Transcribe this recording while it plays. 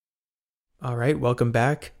All right, welcome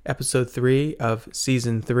back. Episode 3 of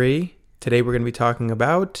Season 3. Today we're going to be talking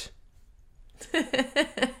about...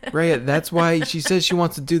 Rhea, that's why she says she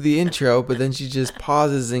wants to do the intro, but then she just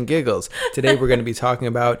pauses and giggles. Today we're going to be talking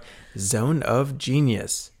about Zone of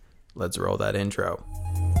Genius. Let's roll that intro.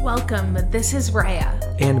 Welcome, this is Rhea.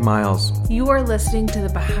 And Miles. You are listening to the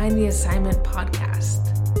Behind the Assignment podcast.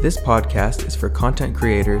 This podcast is for content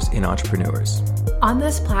creators and entrepreneurs. On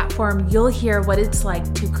this platform, you'll hear what it's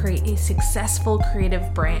like to create a successful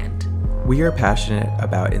creative brand. We are passionate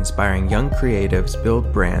about inspiring young creatives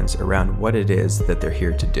build brands around what it is that they're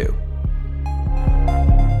here to do.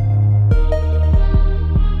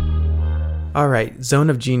 All right, Zone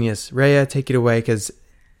of Genius. Rhea, take it away because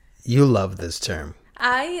you love this term.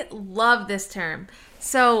 I love this term.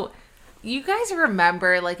 So, you guys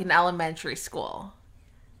remember in elementary school,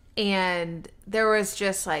 and there was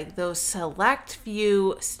just those select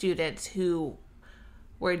few students who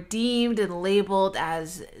were deemed and labeled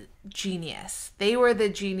as genius. They were the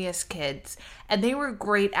genius kids, and they were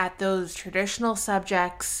great at those traditional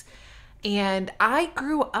subjects. And I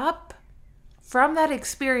grew up from that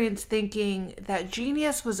experience thinking that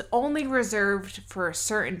genius was only reserved for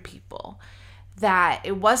certain people, that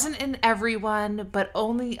it wasn't in everyone, but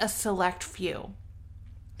only a select few.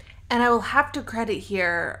 And I will have to credit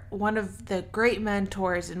here one of the great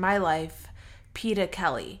mentors in my life, Peta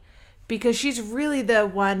Kelly, because she's really the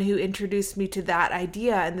one who introduced me to that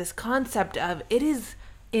idea and this concept of it is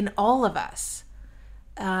in all of us.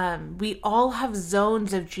 We all have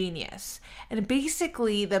zones of genius. And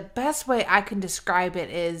basically, the best way I can describe it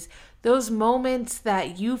is those moments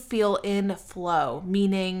that you feel in flow,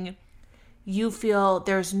 meaning you feel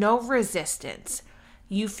there's no resistance.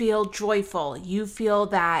 You feel joyful. You feel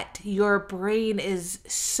that your brain is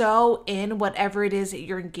so in whatever it is that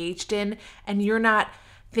you're engaged in, and you're not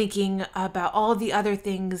thinking about all the other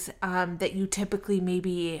things that you typically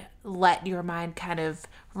maybe let your mind kind of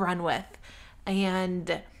run with.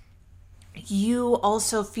 And you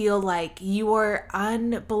also feel like you are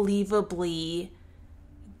unbelievably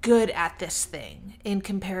good at this thing in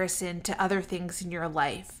comparison to other things in your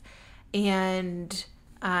life. And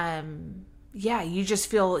you just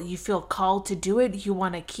feel called to do it. You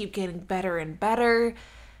want to keep getting better and better.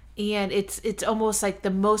 And it's almost like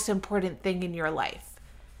the most important thing in your life.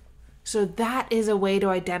 So that is a way to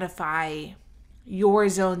identify your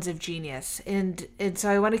zones of genius. And so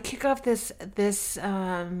I want to kick off this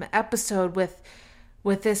episode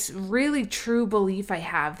with this really true belief I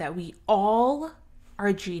have that we all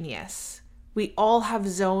are genius. We all have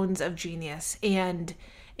zones of genius. And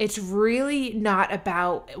it's really not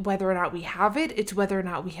about whether or not we have it. It's whether or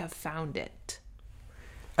not we have found it.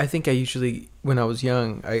 I think I usually, when I was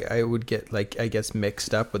young, I would get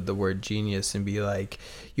mixed up with the word genius and be like,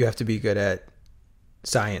 you have to be good at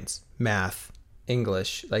science, math,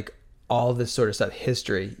 English, all this sort of stuff,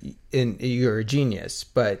 history, and you're a genius.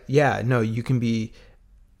 But yeah, no, you can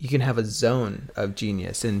have a zone of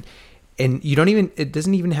genius, and it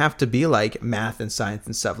doesn't even have to be like math and science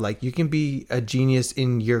and stuff. You can be a genius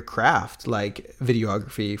in your craft, like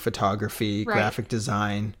videography, photography, right, graphic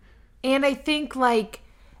design. And I think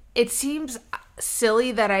it seems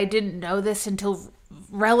silly that I didn't know this until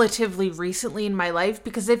relatively recently in my life,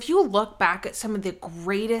 because if you look back at some of the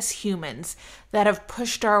greatest humans that have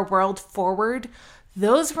pushed our world forward,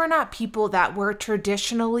 those were not people that were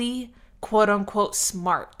traditionally quote unquote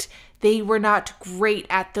smart. They were not great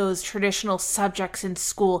at those traditional subjects in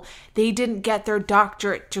school. They didn't get their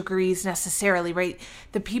doctorate degrees necessarily, right?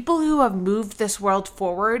 The people who have moved this world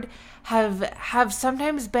forward have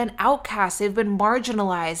sometimes been outcasts. They've been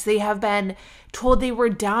marginalized. They have been told they were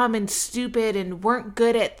dumb and stupid and weren't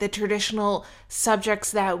good at the traditional subjects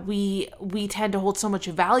that we tend to hold so much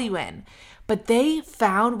value in. But they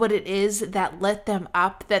found what it is that lit them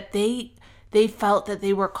up, that they felt that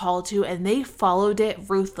they were called to, and they followed it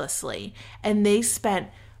ruthlessly. And they spent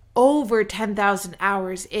over 10,000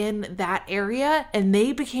 hours in that area, and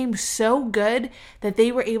they became so good that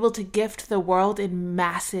they were able to gift the world in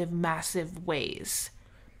massive, massive ways.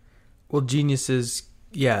 Well, geniuses,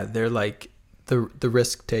 yeah, they're like the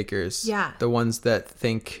risk takers. Yeah. The ones that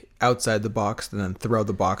think outside the box and then throw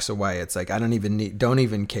the box away. It's like, don't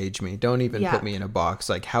even cage me. Don't even put me in a box.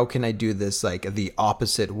 How can I do this the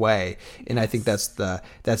opposite way? And I think that's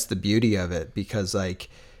the beauty of it, because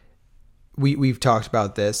we've talked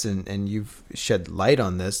about this and you've shed light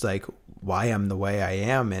on this, why I'm the way I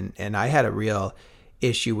am. And I had a real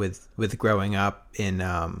issue with growing up in,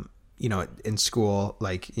 in school,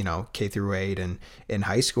 K through 8 and in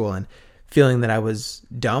high school, and feeling that I was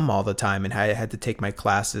dumb all the time, and I had to take my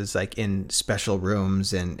classes like in special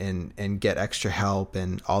rooms and get extra help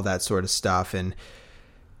and all that sort of stuff. And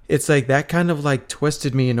it's like that kind of like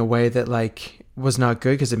twisted me in a way that like was not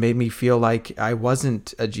good, because it made me feel like I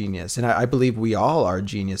wasn't a genius. And I believe we all are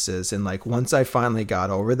geniuses. And like once I finally got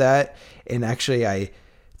over that, and actually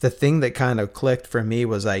the thing that kind of clicked for me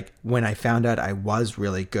was like when I found out I was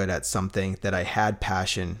really good at something that I had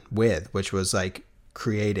passion with, which was like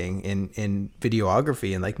creating in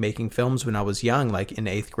videography and like making films when I was young, like in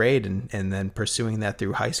 8th grade, and then pursuing that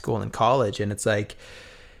through high school and college. And it's like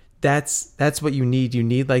that's what you need. You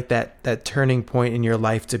need like that turning point in your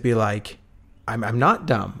life to be like, I'm not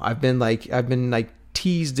dumb. I've been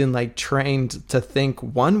teased and like trained to think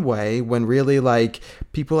one way, when really like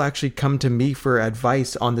people actually come to me for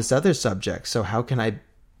advice on this other subject. So how can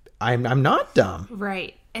I'm not dumb.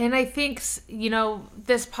 Right. And I think,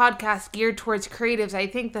 this podcast geared towards creatives, I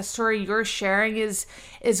think the story you're sharing is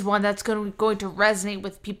one that's going to resonate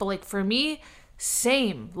with people. Like for me,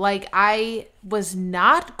 same. Like I was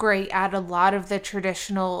not great at a lot of the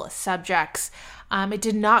traditional subjects. It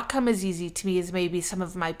did not come as easy to me as maybe some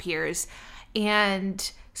of my peers.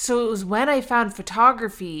 And so it was when I found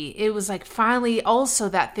photography, it was like finally also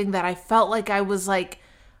that thing that I felt like I was like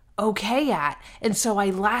okay at. And so I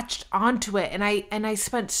latched onto it, and I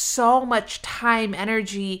spent so much time,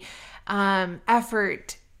 energy,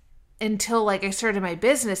 effort until like I started my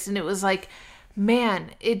business. And it was like,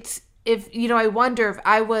 man, I wonder if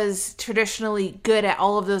I was traditionally good at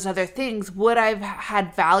all of those other things, would I have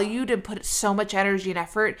had valued and put so much energy and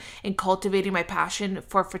effort in cultivating my passion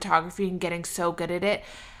for photography and getting so good at it.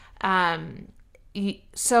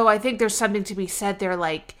 So I think there's something to be said there.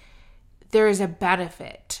 Like there is a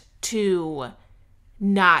benefit to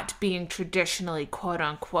not being traditionally quote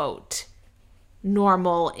unquote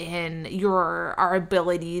normal in our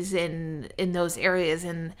abilities in those areas,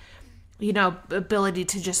 and ability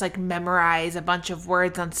to just like memorize a bunch of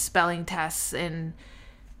words on spelling tests. And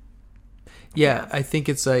yeah, I think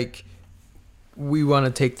it's like we want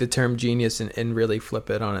to take the term genius and really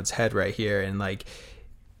flip it on its head right here. And like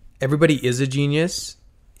everybody is a genius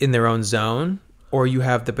in their own zone, or you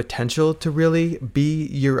have the potential to really be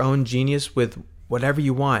your own genius with whatever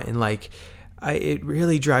you want. And like it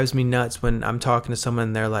really drives me nuts when I'm talking to someone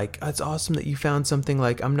and they're like, "It's awesome that you found something.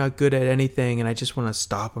 Like, I'm not good at anything." And I just want to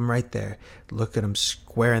stop them right there, look at them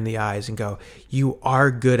square in the eyes and go, "You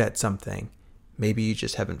are good at something. Maybe you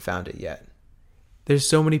just haven't found it yet." There's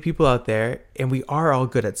so many people out there, and we are all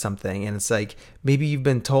good at something. And it's like, maybe you've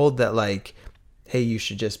been told that like, hey, you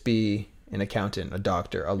should just be an accountant, a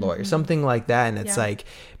doctor, a lawyer, something like that. And it's like,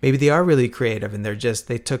 maybe they are really creative, and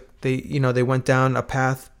they went down a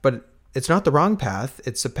path, but it's not the wrong path.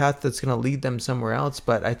 It's a path that's going to lead them somewhere else.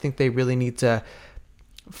 But I think they really need to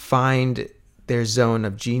find their zone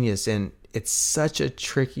of genius. And it's such a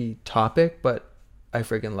tricky topic, but I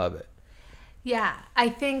freaking love it. Yeah, I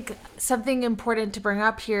think something important to bring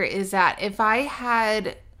up here is that if I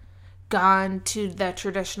had gone to the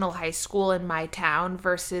traditional high school in my town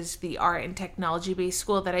versus the art and technology based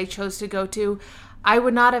school that I chose to go to, I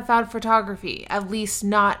would not have found photography, at least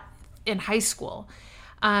not in high school.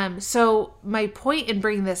 So my point in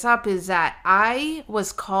bringing this up is that I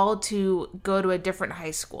was called to go to a different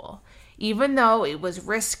high school, even though it was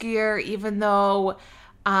riskier, even though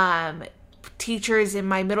teachers in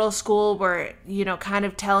my middle school were, kind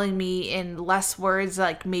of telling me in less words,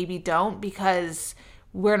 like maybe don't, because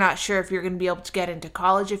we're not sure if you're going to be able to get into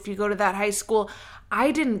college if you go to that high school.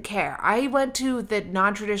 I didn't care. I went to the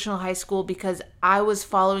non-traditional high school because I was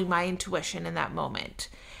following my intuition in that moment.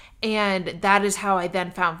 And that is how I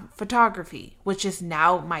then found photography, which is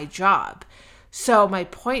now my job. So my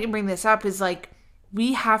point in bringing this up is like,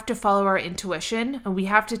 we have to follow our intuition, and we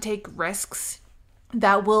have to take risks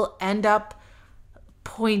that will end up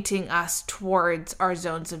pointing us towards our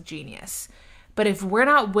zones of genius. But if we're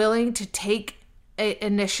not willing to take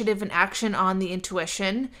initiative and action on the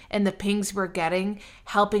intuition and the pings we're getting,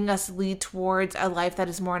 helping us lead towards a life that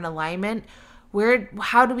is more in alignment,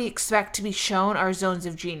 how do we expect to be shown our zones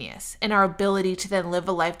of genius and our ability to then live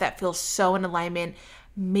a life that feels so in alignment,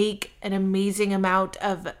 make an amazing amount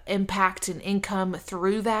of impact and income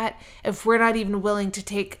through that, if we're not even willing to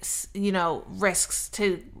take, risks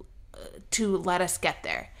to let us get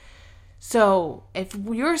there? So if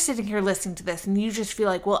you're sitting here listening to this and you just feel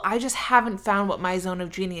like, well, I just haven't found what my zone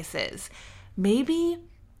of genius is, maybe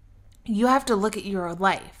you have to look at your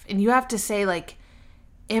life and you have to say, like,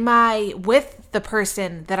 am I with the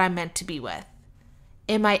person that I'm meant to be with?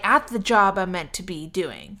 Am I at the job I'm meant to be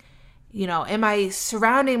doing? Am I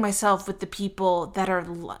surrounding myself with the people that are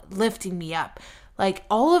lifting me up? Like,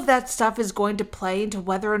 all of that stuff is going to play into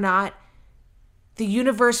whether or not the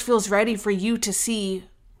universe feels ready for you to see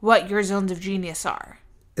what your zones of genius are.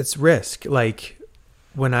 It's risk. Like,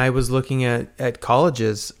 when I was looking at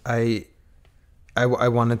colleges, I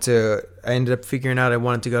ended up figuring out I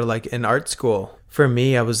wanted to go to like an art school. For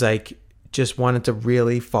me, I was like, just wanted to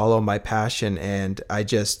really follow my passion. And I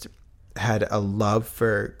just had a love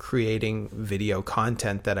for creating video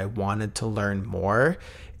content that I wanted to learn more.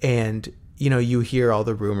 And, you know, you hear all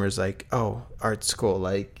the rumors like, oh, art school,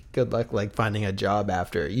 like, good luck, like finding a job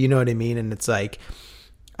after, you know what I mean? And it's like,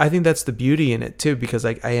 I think that's the beauty in it too, because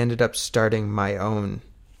like I ended up starting my own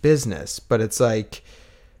business, but it's like,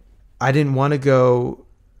 I didn't want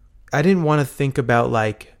to think about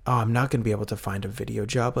like, oh, I'm not going to be able to find a video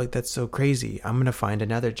job. Like, that's so crazy. I'm going to find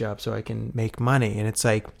another job so I can make money. And it's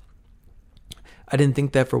like, I didn't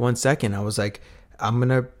think that for 1 second. I was like, I'm going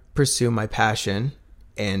to pursue my passion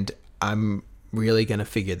and I'm really going to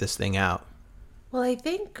figure this thing out. Well, I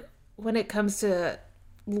think when it comes to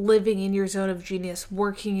living in your zone of genius,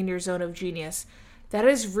 working in your zone of genius, that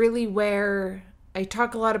is really where I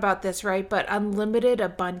talk a lot about this, right? But unlimited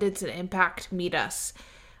abundance and impact meet us.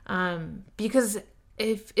 Because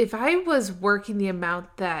if I was working the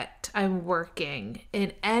amount that I'm working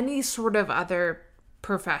in any sort of other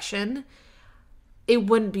profession, it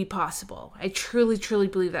wouldn't be possible. I truly, truly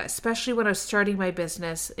believe that, especially when I was starting my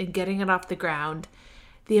business and getting it off the ground.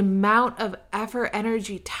 The amount of effort,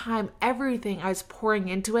 energy, time, everything I was pouring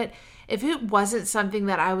into it, if it wasn't something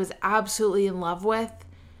that I was absolutely in love with,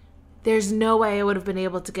 there's no way I would have been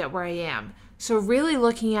able to get where I am. So really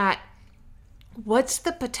looking at what's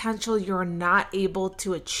the potential you're not able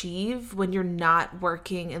to achieve when you're not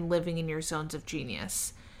working and living in your zones of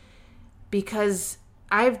genius. Because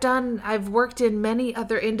I've worked in many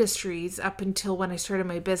other industries up until when I started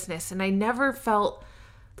my business, and I never felt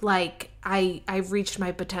like I've reached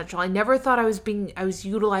my potential. I never thought I was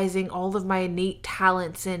utilizing all of my innate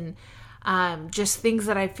talents and just things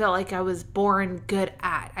that I felt like I was born good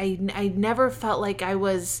at. I never felt like I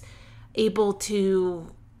was able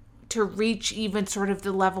to reach even sort of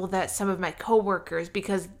the level that some of my coworkers,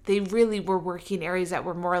 because they really were working areas that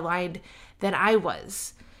were more aligned than I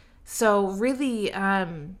was. So really,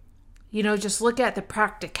 just look at the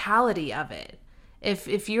practicality of it.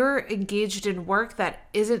 If you're engaged in work that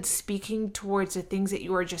isn't speaking towards the things that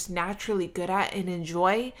you are just naturally good at and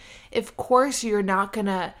enjoy, of course you're not going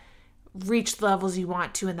to reach the levels you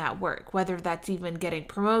want to in that work, whether that's even getting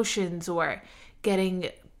promotions or getting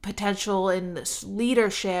potential in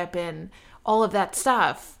leadership and all of that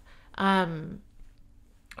stuff.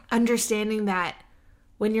 Understanding that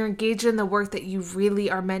when you're engaged in the work that you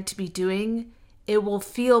really are meant to be doing, it will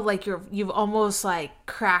feel like you've almost like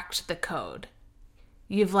cracked the code.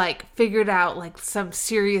 You've like figured out like some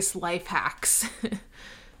serious life hacks.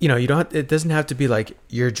 It doesn't have to be like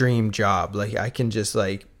your dream job. Like, I can just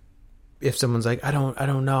like, if someone's like, I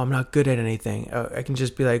don't know, I'm not good at anything, I can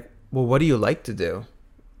just be like, well, what do you like to do?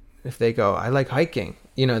 If they go, I like hiking,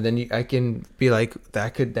 then I can be like,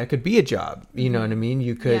 that could be a job. You know what I mean?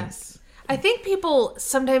 You could. Yes. I think people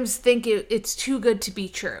sometimes think it's too good to be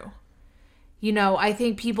true. I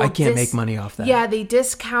think people... I can't make money off that. Yeah, they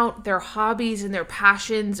discount their hobbies and their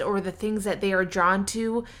passions or the things that they are drawn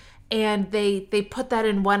to, and they put that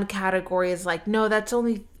in one category as like, no, that's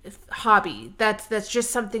only hobby. That's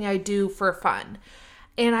just something I do for fun.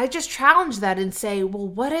 And I just challenge that and say, well,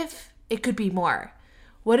 what if it could be more?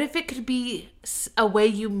 What if it could be a way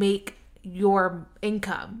you make your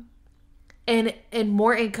income? And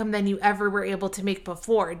more income than you ever were able to make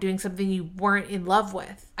before, doing something you weren't in love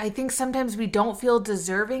with. I think sometimes we don't feel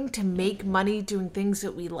deserving to make money doing things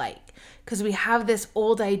that we like, because we have this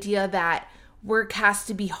old idea that work has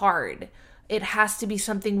to be hard. It has to be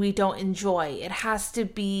something we don't enjoy. It has to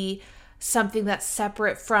be something that's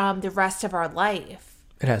separate from the rest of our life.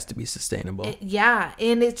 It has to be sustainable.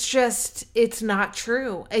 And it's not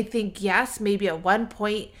true. I think, yes, maybe at one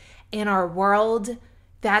point in our world,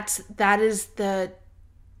 that is the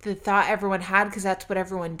thought everyone had, because that's what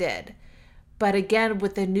everyone did. But again,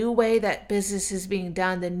 with the new way that business is being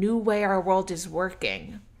done, the new way our world is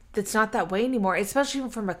working, it's not that way anymore, especially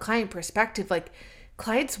from a client perspective. Like,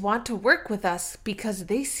 clients want to work with us because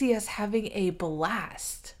they see us having a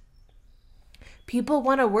blast. People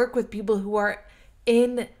want to work with people who are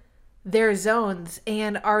in their zones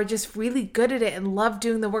and are just really good at it and love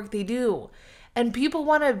doing the work they do. And people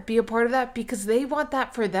want to be a part of that because they want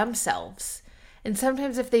that for themselves. And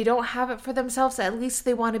sometimes if they don't have it for themselves, at least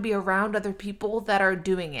they want to be around other people that are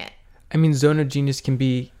doing it. I mean, zone of genius can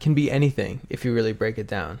be anything if you really break it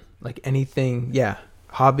down. Like anything,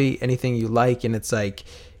 hobby, anything you like. And it's like,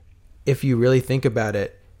 if you really think about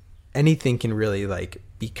it, anything can really like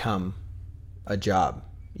become a job.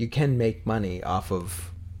 You can make money off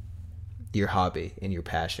of your hobby and your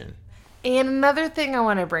passion. And another thing I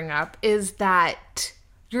want to bring up is that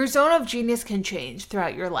your zone of genius can change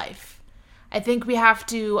throughout your life. I think we have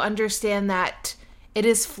to understand that it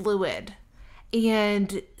is fluid.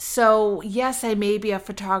 And so, yes, I may be a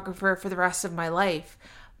photographer for the rest of my life,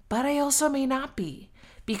 but I also may not be,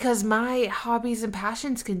 because my hobbies and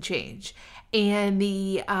passions can change. And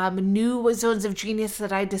the new zones of genius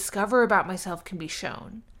that I discover about myself can be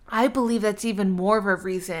shown. I believe that's even more of a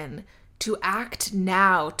reason to act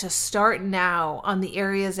now, to start now on the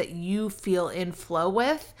areas that you feel in flow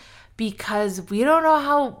with, because we don't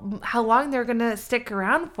know how long they're going to stick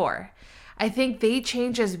around for. I think they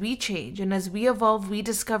change as we change, and as we evolve, we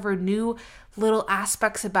discover new little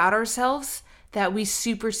aspects about ourselves that we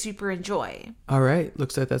super, super enjoy. All right,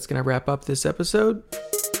 looks like that's going to wrap up this episode.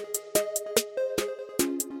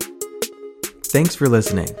 Thanks for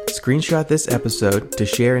listening. Screenshot this episode to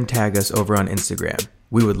share and tag us over on Instagram.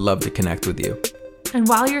 We would love to connect with you. And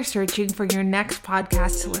while you're searching for your next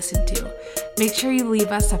podcast to listen to, make sure you leave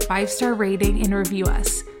us a 5-star rating and review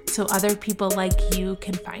us so other people like you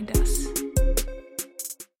can find us.